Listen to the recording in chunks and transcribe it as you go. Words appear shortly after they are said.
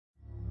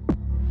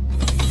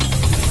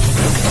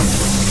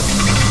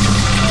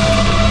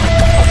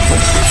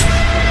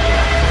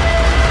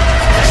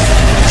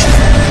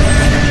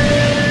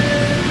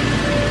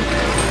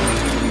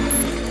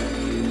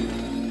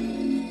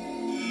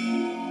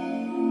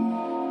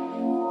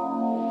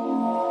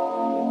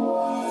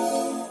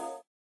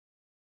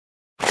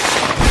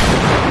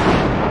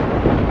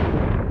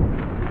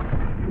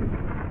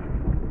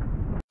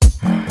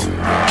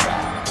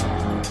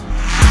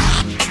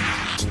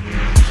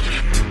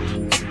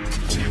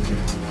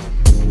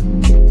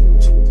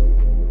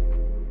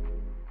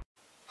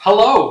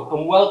Hello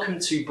and welcome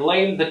to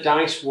Blame the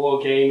Dice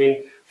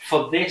Wargaming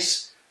for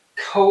this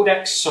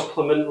Codex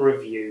Supplement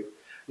review.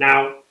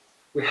 Now,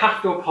 we have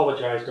to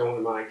apologise, don't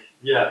we, Mike?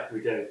 Yeah,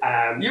 we do.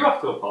 You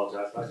have to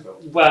apologise, I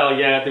suppose. Well,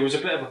 yeah, there was a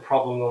bit of a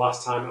problem the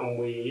last time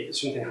and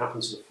something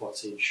happened to the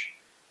footage.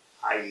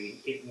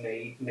 Maybe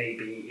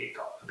it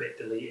got a bit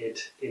deleted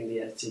in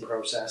the editing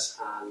process,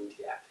 and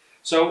yeah.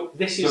 So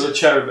this is... So the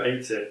cherub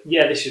ate it?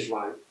 Yeah, this is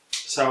right.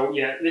 So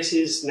yeah, this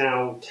is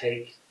now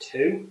take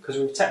 2, because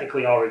we've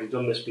technically already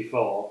done this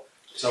before,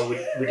 so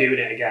we're doing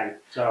it again.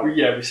 So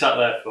yeah, we sat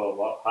there for,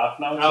 what, half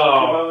an hour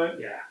talking about it?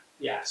 Yeah,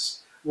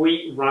 yes.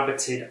 We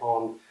rabbited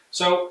on.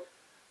 So,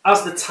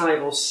 as the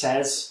title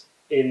says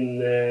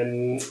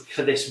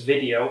for this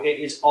video, it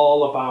is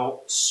all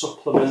about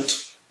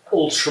Supplement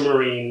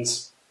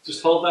Ultramarines.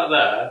 Just hold that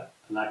there,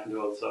 and I can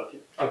do all the talking.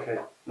 Okay.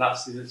 Do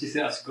you think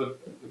that's a good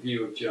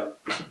view of John?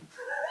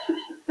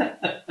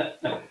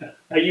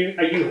 Are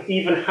you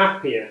even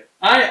happier?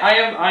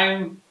 I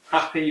am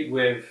happy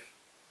with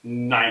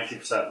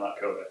 90% of that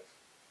codex.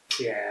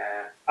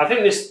 Yeah, I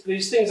think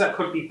there's things that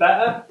could be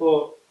better,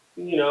 but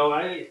you know,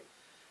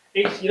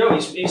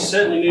 it's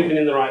certainly moving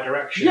in the right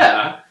direction.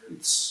 Yeah,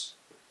 it's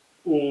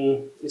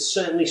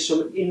certainly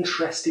some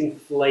interesting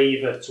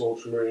flavour to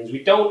Ultramarines.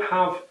 We don't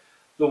have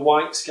the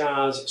White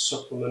Scars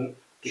supplement.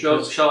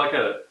 Shall I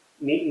get it?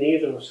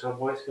 Neither of us have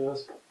White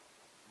Scars.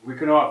 We're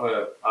going to have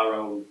our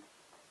own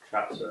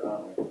chapter,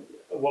 aren't we?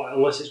 Well,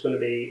 unless it's going to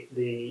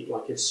be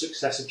like a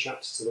successive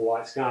chapter to the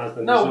White Scars.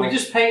 Then no, we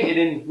just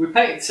painted we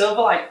painted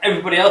silver like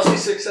everybody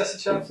else's successive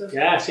chapters.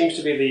 Yeah, it seems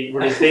to be the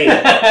running theme.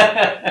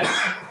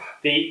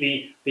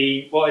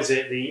 the what is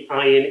it? The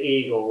Iron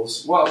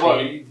Eagles. What?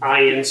 The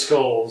Iron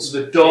Skulls.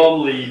 The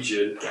Dawn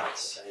Legion. God's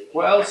sake.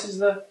 What else is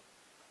there?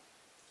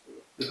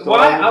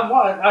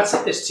 I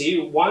said this to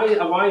you. Why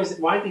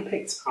have they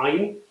picked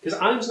iron? Because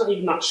iron's not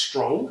even that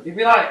strong. It'd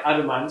be like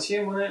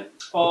adamantium, wouldn't it?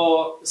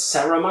 Or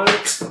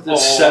ceramite.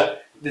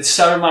 The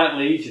Ceramite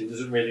Legion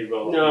doesn't really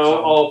roll.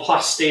 No, or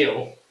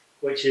plasteel,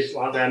 which is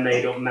like they're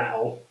made up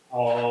metal,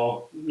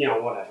 or you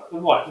know whatever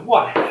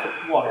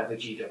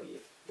GW.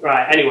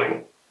 Right.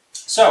 Anyway,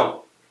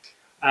 so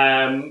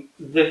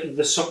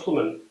the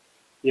supplement.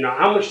 You know,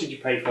 how much did you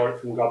pay for it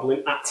from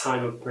Goblin at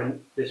time of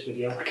print? This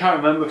video. I can't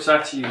remember because I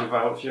had to use a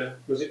voucher.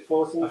 Was it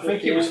 14? I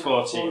think it was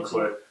 14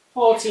 quid.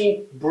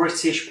 14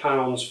 British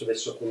pounds for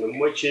this supplement,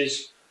 which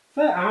is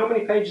fair. How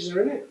many pages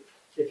are in it?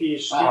 If you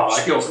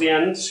scoot to the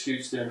end,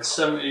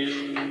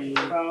 70,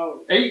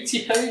 about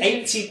 80 pages.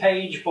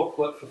 80-page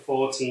booklet for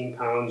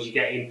 £14. You're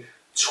getting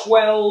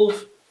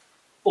 12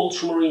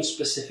 Ultramarine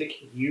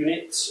specific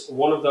units.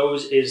 One of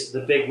those is the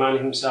big man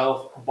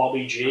himself,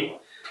 Bobby G.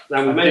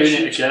 Now I'm doing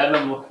it again.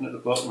 I'm looking at the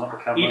book, not the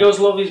camera. He does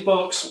love his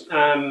books.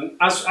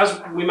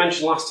 As we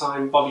mentioned last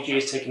time, Bobby G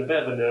has taken a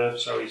bit of a nerve,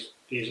 so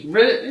he's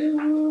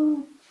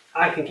really.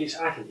 I think it's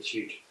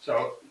huge.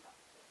 So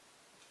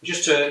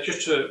just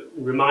to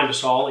remind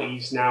us all,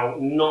 he's now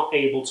not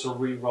able to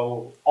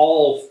re-roll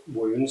all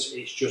wounds.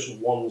 It's just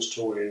ones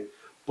to wound,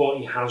 but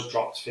he has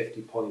dropped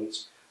 50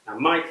 points. Now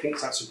Mike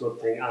thinks that's a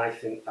good thing. I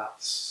think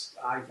that's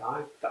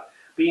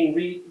being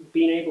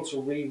able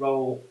to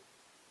re-roll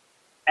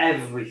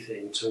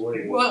everything to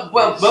win. Well,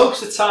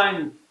 most of the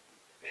time,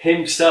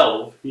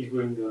 himself, he's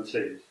wounded on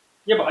 2s.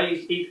 Yeah, but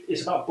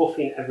it's about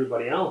buffing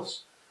everybody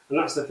else. And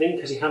that's the thing,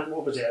 because he had,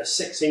 what was it, a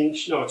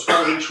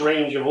 12-inch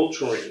range of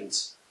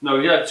Ultramarines. No,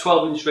 he had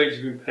 12-inch range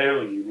of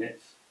Imperial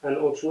units. And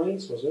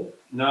Ultramarines, was it?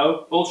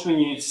 No,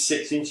 Ultramarine units are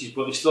 6 inches,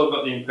 but they still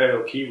got the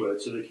Imperial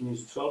keyword, so they can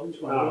use the 12-inch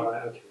one. Oh,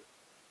 right, okay.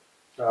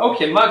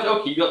 Okay,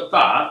 you got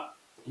that.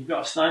 You've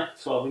got a sniper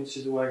 12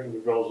 inches away and he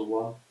rolls a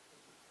 1.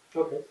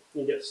 Okay,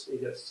 he gets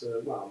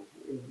well,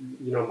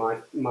 you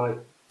know my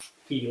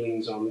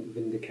feelings on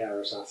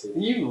Vindicare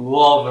Assassin. You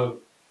love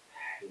them.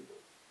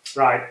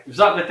 Right. Was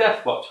that the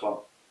Death Watch one?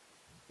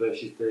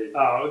 Versus the...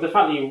 Oh, the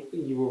fact that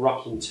you were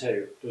rocking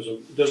 2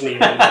 doesn't even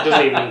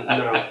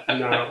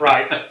no.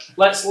 Right.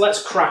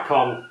 Let's crack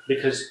on,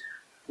 because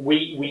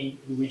we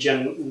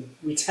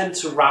tend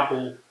to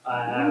rabble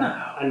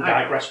and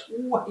digress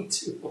way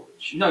too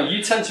much. No,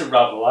 you tend to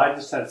rabble. I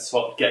just tend to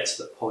sort of get to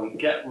the point,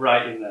 get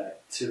right in there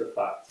to the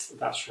fact.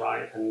 That's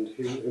right. And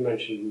who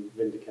mentioned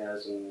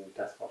Vindicares and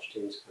Deathwatch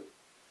teams?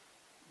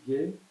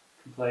 You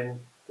complaining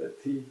that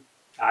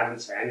I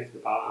didn't say anything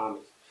about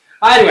armies.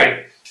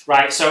 Anyway,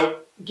 right.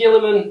 So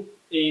Gilliman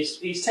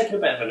he's taken a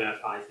bit of a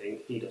nerf. I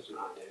think he doesn't.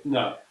 I do.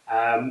 No.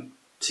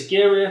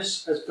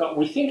 Tigurius has got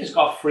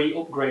a free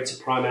upgrade to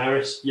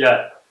Primaris.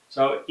 Yeah.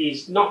 So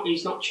he's not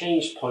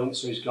changed points,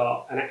 so he's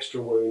got an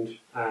extra wound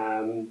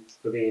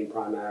for being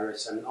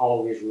Primaris, and all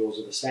of his rules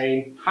are the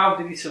same. How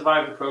did he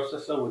survive the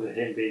process though, with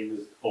him being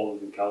as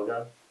old as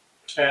Calgar?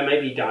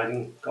 Maybe he died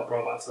and got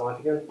brought back to life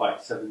again.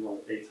 Like 7 or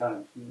 8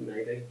 times.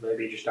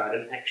 Maybe he just died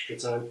an extra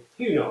time.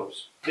 Who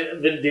knows?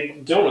 They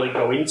don't really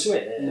go into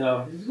it.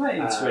 No, he's went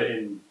into it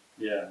in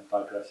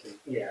digressing.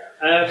 Yeah.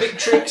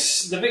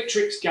 The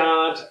Victrix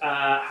Guard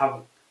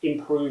have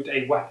improved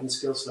a weapon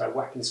skill, so their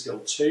weapon skill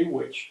 2,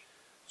 which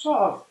sort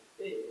of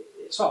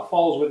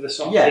falls with the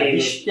sort of theme.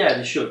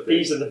 They should be.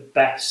 These are the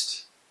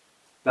best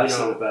Best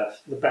of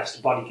the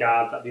best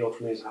bodyguard that the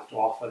Ultramarines have to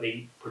offer.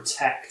 They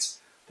protect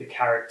the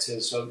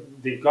characters, so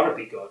they've got to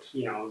be good.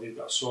 They've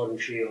got sword and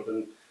shield,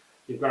 and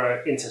they've got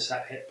to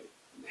intercept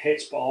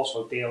hits, but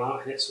also deal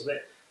out hits. So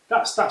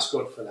that's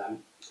good for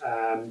them.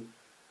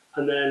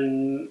 And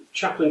then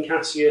Chaplain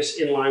Cassius,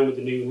 in line with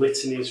the new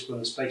litanies from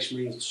the Space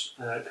Marines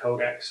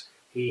Codex,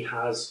 he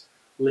has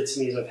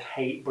litanies of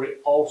hate, but it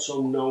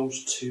also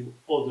knows 2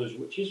 others,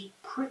 which is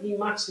pretty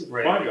massive,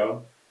 really. Hang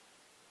on.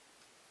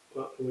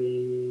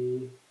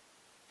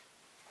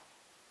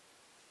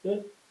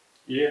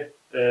 Yeah.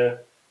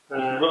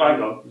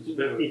 Hang on.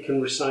 He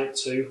can recite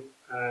 2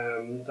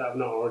 that have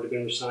not already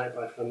been recited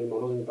by friendly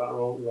models in the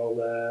battle roll.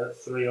 Roll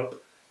 3 up.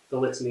 The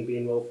litany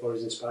being rolled for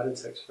is inspired and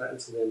takes effect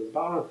until the end of the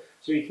battle round.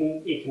 So he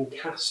can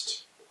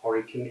cast, or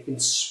he can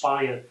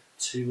inspire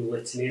 2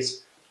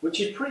 litanies, which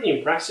is pretty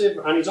impressive.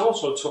 And he's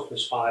also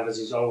toughness 5, as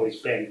he's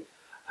always been.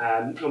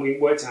 And we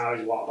worked out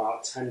he's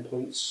about 10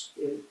 points,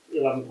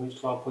 11 points,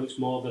 12 points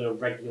more than a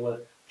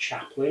regular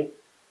chaplain.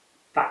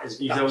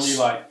 He's only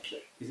like,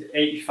 is it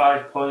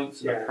 85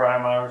 points? Yeah. The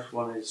Primaris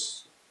one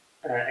is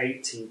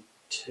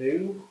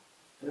 82.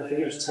 I think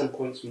it was 10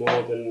 points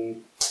more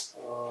than.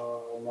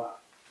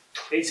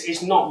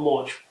 It's not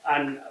much,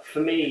 and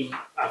for me,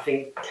 I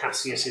think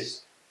Cassius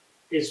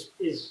is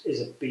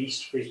a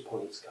beast for his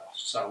points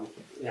cost. So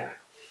yeah,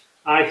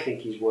 I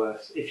think he's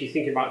worth. If you're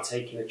thinking about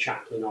taking a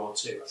chaplain or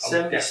 2,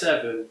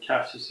 77.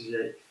 Cassius is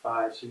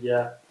 85. So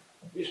yeah,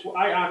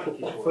 I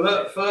think it's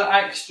worth for that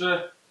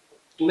extra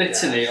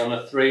litany on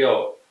a 3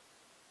 up.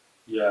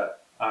 Yeah,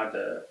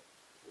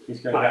 he's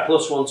going to get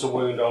 +1 to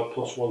wound or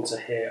 +1 to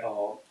hit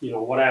or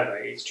whatever.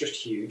 It's just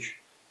huge.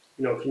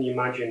 Can you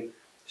imagine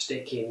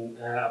sticking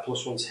a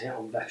 +1 to hit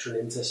on veteran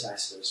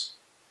intercessors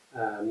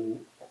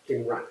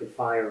in rapid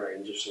fire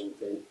range or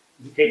something,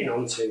 hitting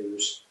on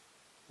 2s,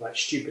 like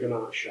stupid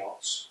amount of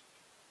shots.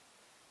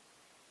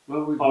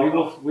 Well,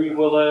 we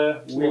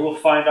will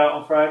find out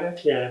on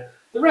Friday. Yeah,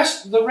 the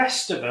rest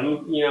of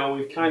them,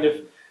 we've kind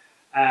of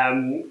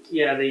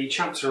the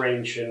chapter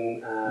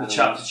ancient. The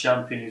chapter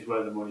champion is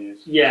where the money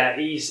is. Yeah,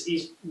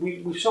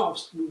 we've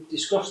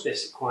discussed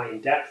this quite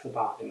in depth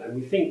about him, and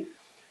we think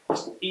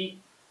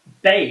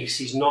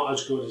base is not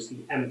as good as the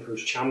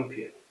Emperor's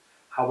Champion.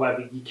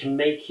 However, you can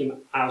make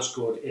him as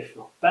good, if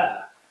not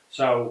better.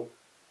 So,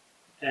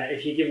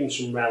 if you give him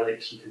some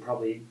relics, you can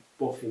probably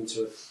buff him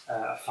to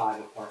a 5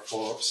 up or a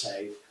 4 up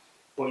save.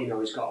 But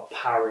he's got a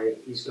parry.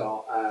 He's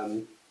got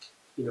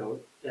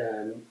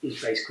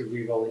he's basically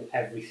re-rolling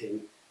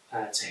everything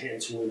to hit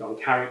and to wound on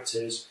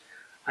characters,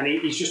 and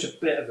he's just a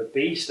bit of a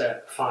beast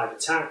at 5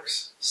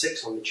 attacks,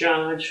 6 on the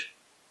charge.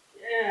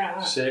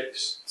 Yeah,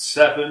 6,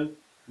 7.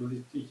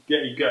 You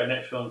get an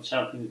extra on the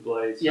Champion's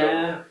Blade. So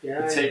yeah.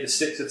 You take the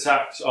 6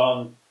 attacks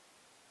on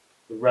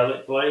the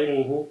Relic Blade,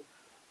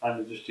 and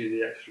you just do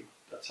the extra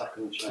attack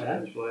on the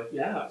Champion's Blade.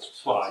 Yeah,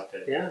 that's what I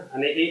did. Yeah,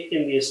 and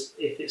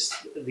if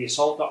it's the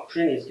Assault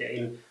Doctrine, he's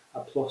getting a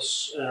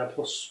plus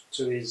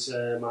to his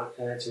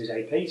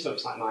AP, so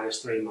it's like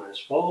 -3,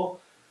 -4.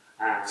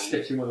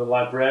 Stick him with a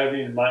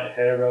Librarian, Might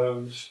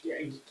Heroes. Yeah,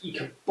 you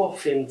can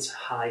buff him to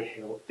high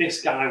hill.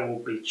 This guy will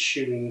be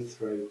chewing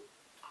through.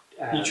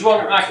 You've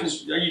got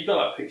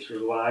that picture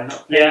of the line.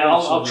 Yeah,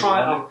 I'll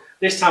try.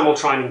 This time I'll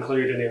try and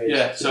include an image.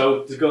 Yeah,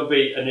 so there's going to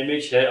be an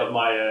image here of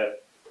my.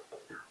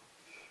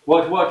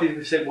 What did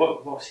we say?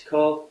 What's he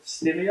called?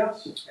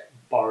 Stilios?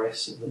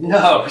 Boris.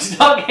 No, he's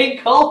not getting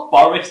called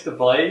Boris the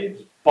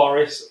Blade.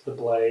 Boris the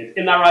Blade.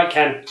 Isn't that right,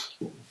 Ken?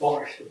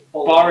 Boris.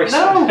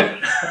 No!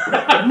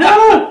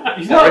 No!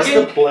 He's not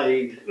getting the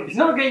Blade. He's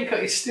not getting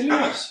called. It's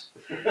Stilios.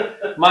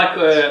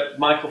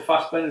 Michael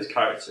Fassbender's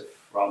character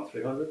from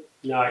 300.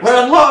 No,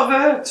 where a lot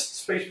of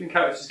Space Marine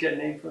characters get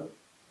named from.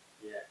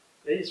 Yeah,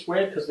 it's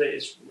weird because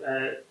it's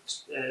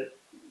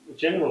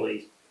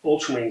generally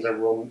Ultramarines are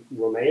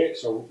Romaic,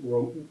 so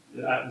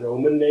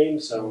Roman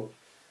names. So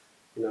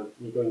you're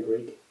going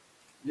Greek.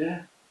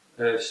 Yeah.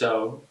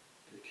 So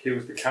he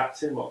was the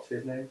captain. What's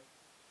his name?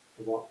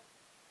 For what?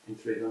 In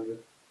 300.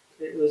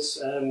 It was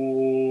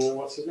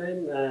what's his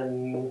name?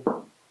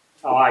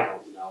 I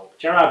don't know.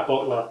 Gerard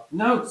Butler.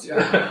 No,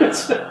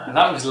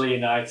 that was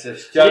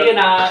Leonidas.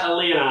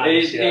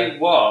 Leonidas. It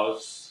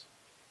was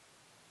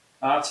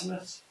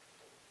Artemis.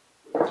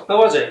 Oh,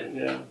 was it?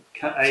 Yeah.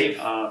 Captain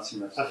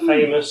Artemis. A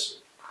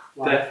famous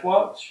Death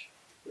Watch.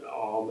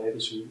 Or maybe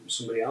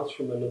somebody else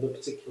from another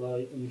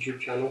particular YouTube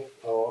channel.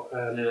 Or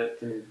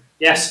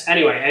yes.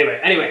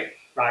 Anyway.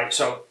 Right.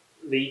 So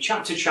the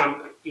chapter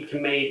champ, it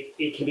can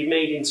be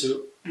made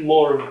into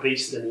more of a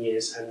beast than he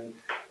is, and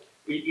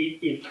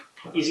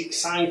he's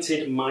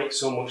excited Mike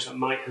so much that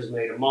Mike has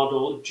made a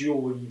model,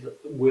 dual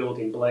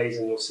wielding blades,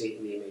 and you'll see it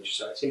in the image.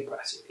 So it's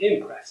impressive.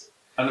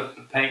 And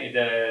I've painted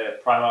a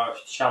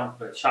Primaris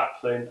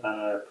chaplain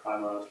and a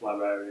Primaris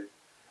librarian.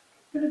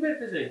 Been a bit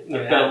busy.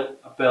 Yeah.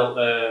 I built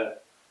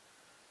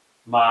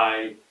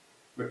my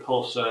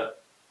repulsor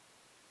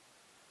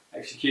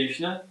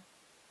executioner,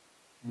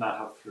 and I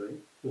have 3.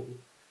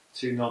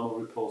 2 normal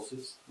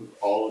repulsors with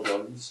all the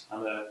guns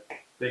and a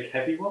big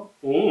heavy one.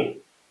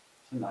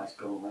 It's a nice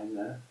gun line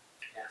there.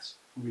 Yes.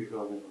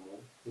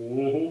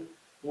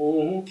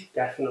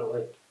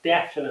 Definitely,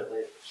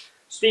 definitely.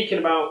 Speaking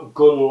about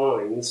gun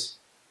lines,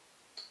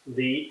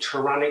 the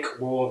Tyrannic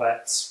War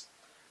Vets.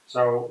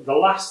 So the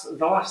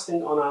last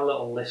thing on our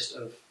little list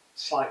of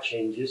slight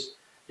changes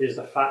is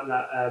the fact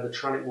that the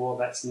Tyrannic War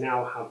Vets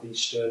now have the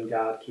Stern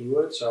Guard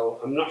keyword. So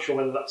I'm not sure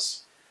whether that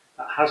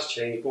has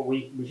changed, but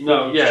we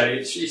think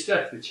it's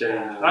definitely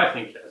changed. I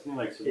think it has.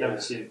 Like, I've never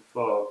seen it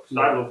before.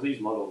 I love these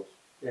models,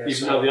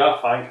 even though they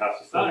are fine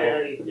casters.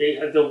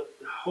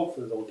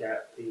 Hopefully they'll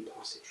get the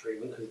plastic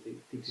treatment because they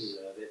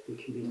deserve it.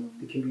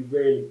 They can be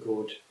really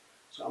good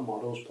sort of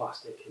models,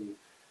 plastic, and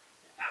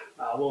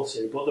we'll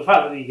see. But the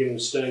fact that you give them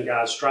Stern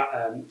Guard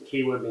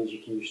keyword means you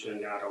can use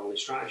Stern Guard only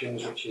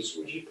stratagems, which is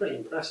pretty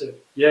impressive.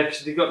 Yeah,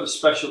 because they've got the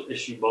special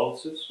issue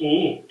bolters.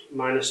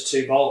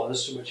 -2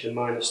 bolters, which are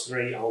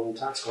 -3 on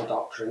Tactical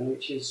Doctrine,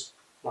 which is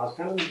las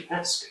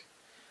cannon-esque.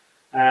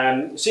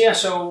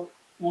 So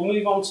we'll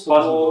move on to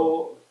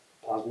the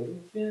Plasma.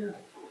 Yeah.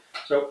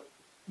 So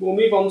we'll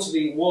move on to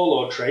the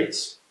Warlord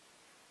traits.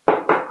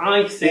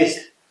 I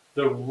think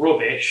the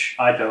rubbish.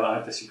 I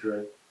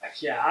disagree.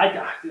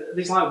 Yeah,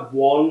 there's like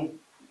one.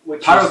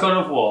 Which Paragon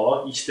of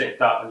War, you stick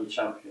that on your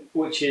champion.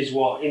 Which is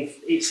what?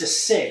 It's a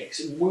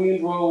 6.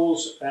 Wound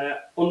rolls,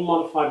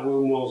 unmodified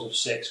wound rolls of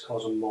 6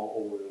 cause a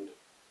mortal wound.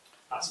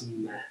 That's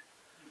meh.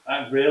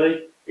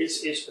 Really?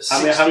 It's a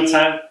 16. How many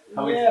times?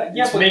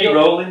 It's me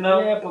rolling though.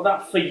 Yeah, but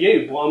that's for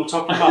you. But I'm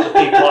talking about the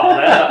people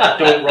out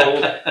there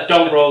that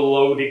don't roll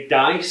loaded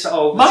dice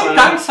all the time. My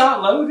dice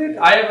aren't loaded.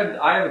 I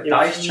have a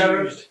dice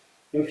cherub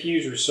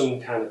infused with some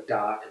kind of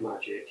dark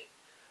magic.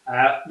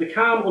 The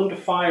Calm Under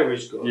Fire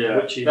is good. Yeah,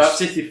 which is that's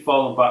if you've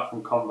fallen back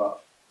from combat.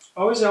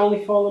 Oh, is it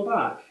only fallen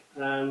back?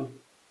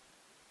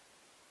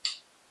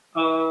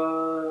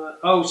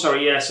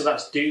 Sorry. Yeah, so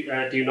that's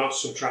do not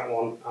subtract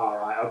 1. All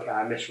right. Okay,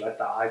 I misread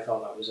that. I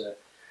thought that was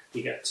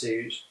you get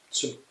to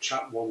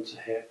subtract 1 to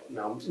hit, but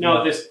no,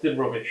 they're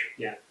rubbish.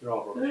 Yeah, they're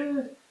all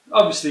rubbish.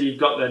 Obviously, you've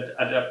got the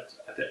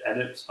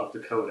edits of the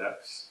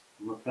Codex.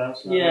 Am I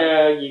pronouncing that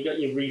right? You got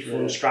your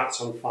refund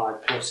strats on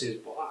 5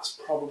 pluses, but that's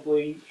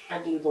probably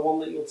the one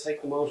that you'll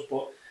take the most.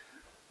 But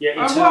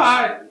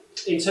yeah,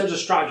 in terms of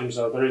stratagems,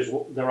 though,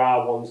 there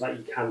are ones that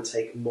you can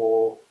take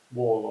more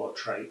Warlord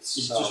traits.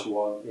 It's just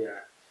one.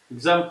 Yeah.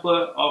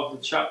 Exemplar of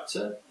the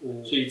chapter.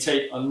 So you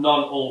take a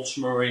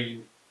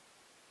non-Ultramarine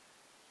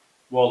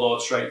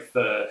Warlord trait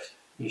first.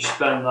 You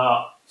spend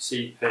that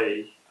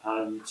CP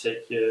and you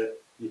take your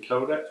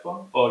Codex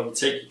one, or you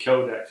take your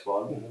Codex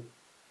one,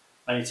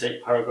 and you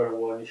take Paragon of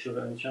War and you shove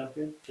it in the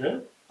champion.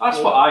 Yeah. That's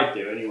what I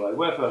do anyway.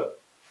 Whether,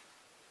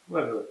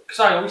 because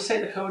I always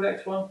take the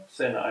Codex one,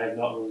 saying that I have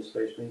not run the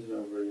Space Marines in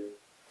over a year.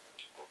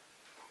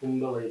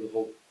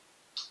 Unbelievable.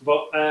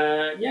 But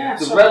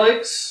the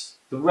relics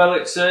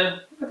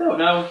are, I don't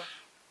know.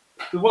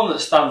 The one that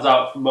stands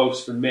out for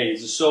most for me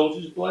is the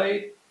Soldier's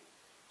Blade.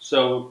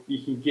 So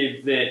you can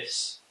give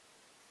this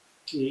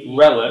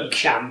relic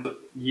champ.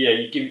 Yeah,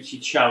 you give it to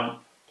your champ.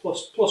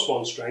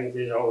 +1 strength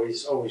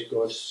is always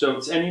good. So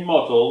it's any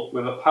model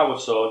with a power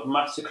sword,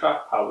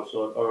 mastercraft power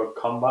sword, or a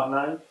combat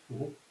knife.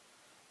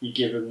 You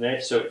give them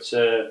this, so it's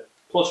a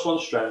 +1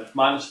 strength,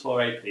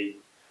 -4 AP,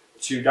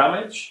 2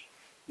 damage.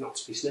 Not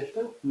to be sniffed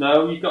at.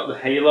 No, you've got the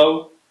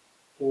halo.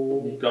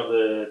 You've got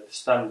the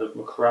standard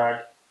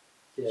McCrag.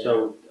 Yeah.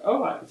 So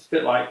it's a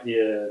bit like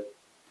the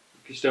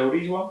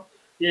Custodes one.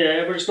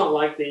 Yeah, but it's not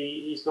like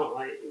you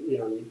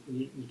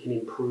can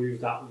improve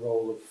that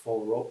roll of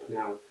 4 up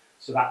now.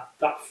 So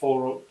that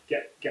 4 up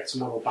gets a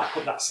model back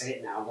up. That's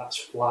it now. That's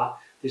flat.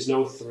 There's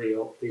no 3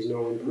 up. There's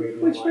no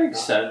improvement. Which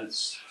makes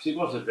sense. It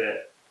was a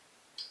bit.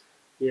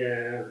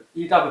 Yeah.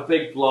 You'd have a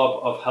big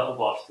blob of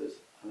Hellblasters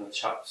and a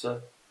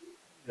chapter.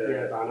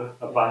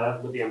 A banner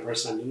with the Emperor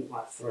Ascendant,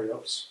 like 3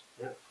 ups.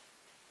 Yeah.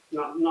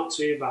 Not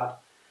too bad.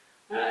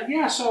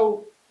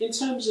 So in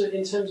terms of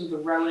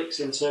the relics,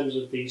 in terms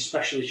of the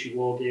special issue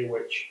war gear,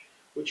 which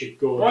are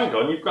good. Hang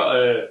on, you've got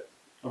a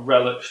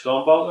relic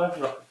Stormbolt there,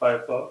 Rocket Fire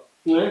Thought.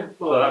 Yeah,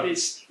 well,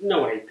 it's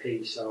no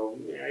AP, so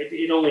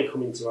it only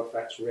come into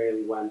effect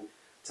really when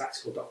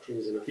Tactical Doctrine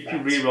is in effect. You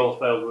can re-roll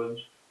failed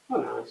runes. Oh,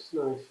 nice.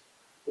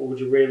 Or would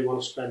you really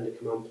want to spend a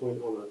command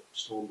point on a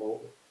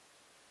Stormbolt?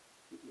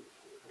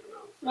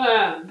 I don't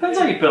know. Depends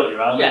how you built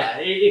your army. Yeah,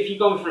 if you're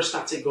going for a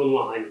static gun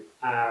line,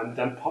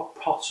 then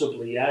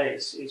possibly,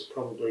 it's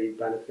probably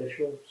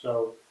beneficial.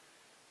 So,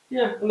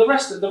 yeah, and the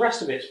rest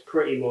of it's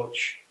pretty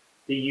much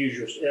the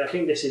usual. I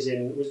think this is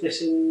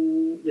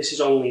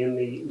only in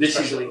the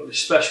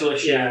special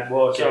issue. Yeah,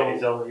 war kit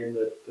is only in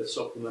the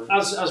supplement.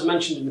 As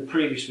mentioned in the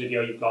previous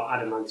video, you've got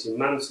Adamantium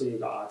Mantle, you've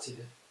got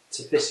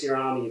Artificier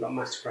Armor, you've got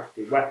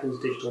Mastercrafted Weapons,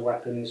 Digital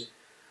Weapons.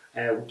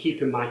 We're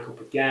keeping Mike up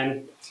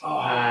again.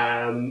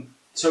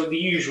 So the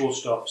usual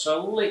stuff.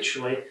 So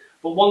literally,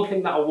 but one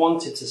thing that I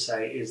wanted to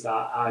say is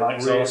that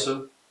Mike's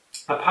awesome.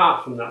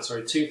 Apart from that,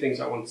 2 things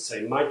I wanted to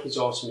say. Mike is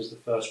awesome is the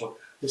first one.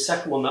 The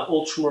second one, that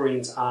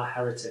Ultramarines are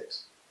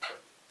heretics.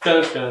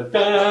 Dun, dun,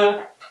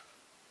 dun.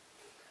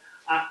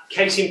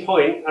 Case in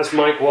point, as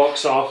Mike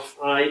walks off,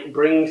 I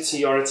bring to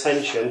your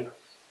attention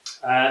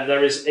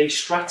there is a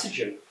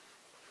stratagem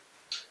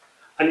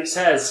and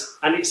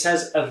it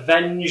says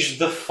avenge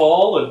the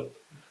fallen,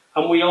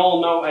 and we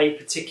all know a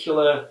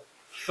particular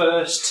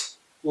First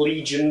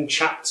Legion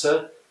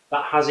chapter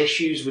that has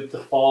issues with the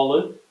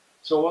fallen.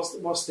 So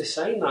what's this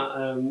saying,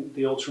 that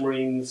the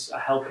Ultramarines are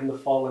helping the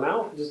fallen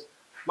out?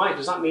 Mike,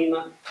 does that mean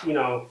that, you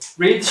know?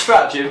 Read the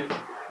stratagem.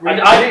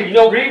 Read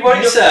what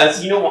it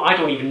says. You know what? I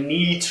don't even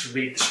need to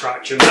read the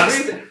stratagem.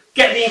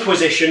 Get the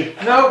Inquisition.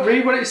 No,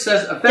 read what it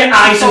says. Get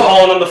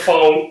Eisenhorn on the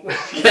phone.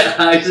 Get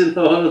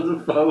Eisenhorn on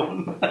the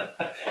phone.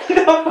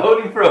 You're not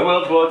voting for a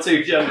World War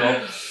II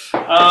general.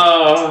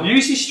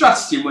 Use this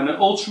strategy when an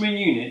Ultramarine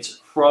unit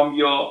from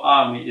your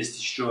army is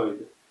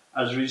destroyed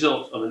as a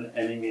result of an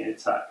enemy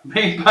attack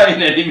made by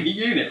an enemy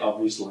unit,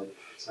 obviously.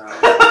 It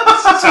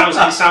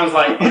sounds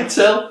like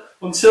until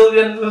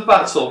the end of the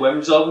battle, when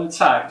resolving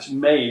attacks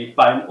made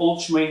by an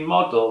Ultramarine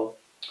model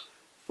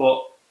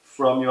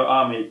from your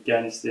army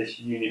against this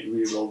unit,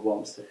 reroll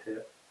once to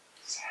hit.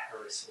 It's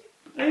heresy.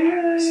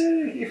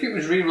 If it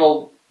was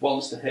reroll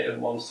once to hit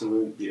and once to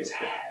wound, it's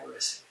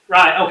heresy.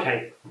 Right,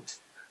 okay.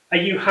 Are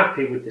you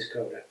happy with this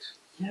codex?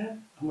 Yeah,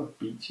 I'm going to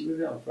beat you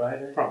with it on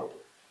Friday. Probably.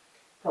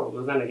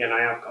 Then again,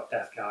 I have got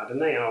Death Guard, and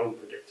they are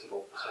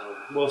unpredictable.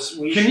 So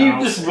Can you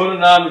just run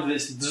an army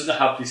that doesn't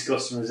have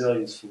disgust and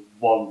resilience for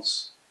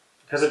once?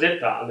 Because I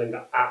did that and then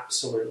got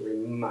absolutely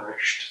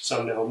mashed.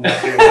 So no, I'm not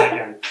doing that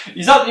again.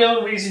 Is that the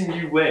only reason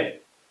you win?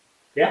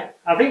 Yeah,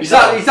 I think Is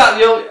that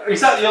the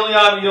only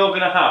army you're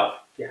going to have?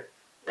 Yeah.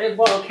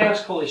 Well,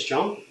 Chaos Cultist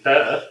John.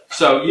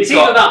 So it's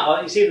either that,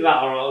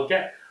 or I'll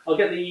get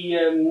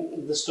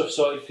the stuff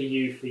sorted for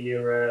you for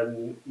your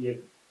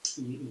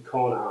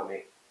corn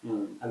army.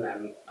 And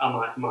then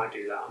I might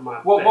do that.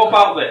 What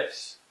about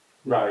this?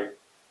 Right.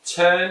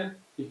 Turn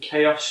your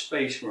Chaos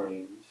Space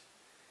Marines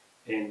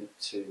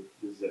into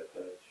the Zip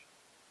Purge.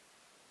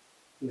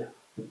 No.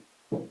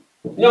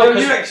 No,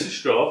 you're extra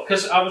straw.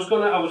 Because I was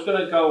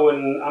gonna go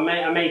and I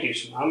may do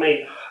some. I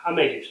may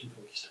do some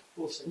funky stuff.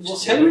 We'll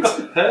see.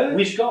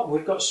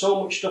 We've got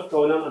so much stuff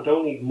going on. I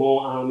don't need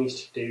more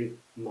armies to do,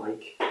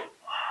 Mike. I've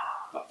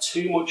got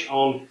too much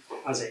on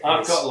as it is.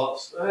 I've got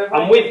lots.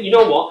 And you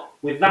know what?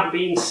 With that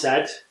being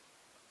said,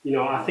 you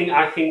know, I think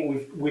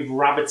we've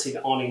rabbited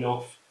on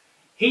enough.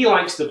 He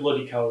likes the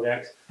bloody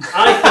codex.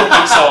 I think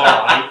it's all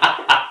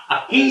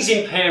right. He's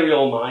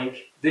Imperial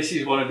Mike. This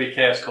is one of the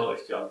Chaos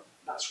Cultist, John.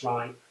 That's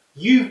right.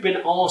 You've been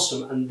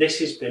awesome, and this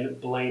has been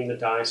Blame the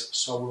Dice.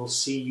 So we'll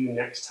see you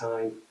next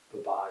time. Bye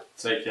bye.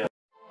 Take care.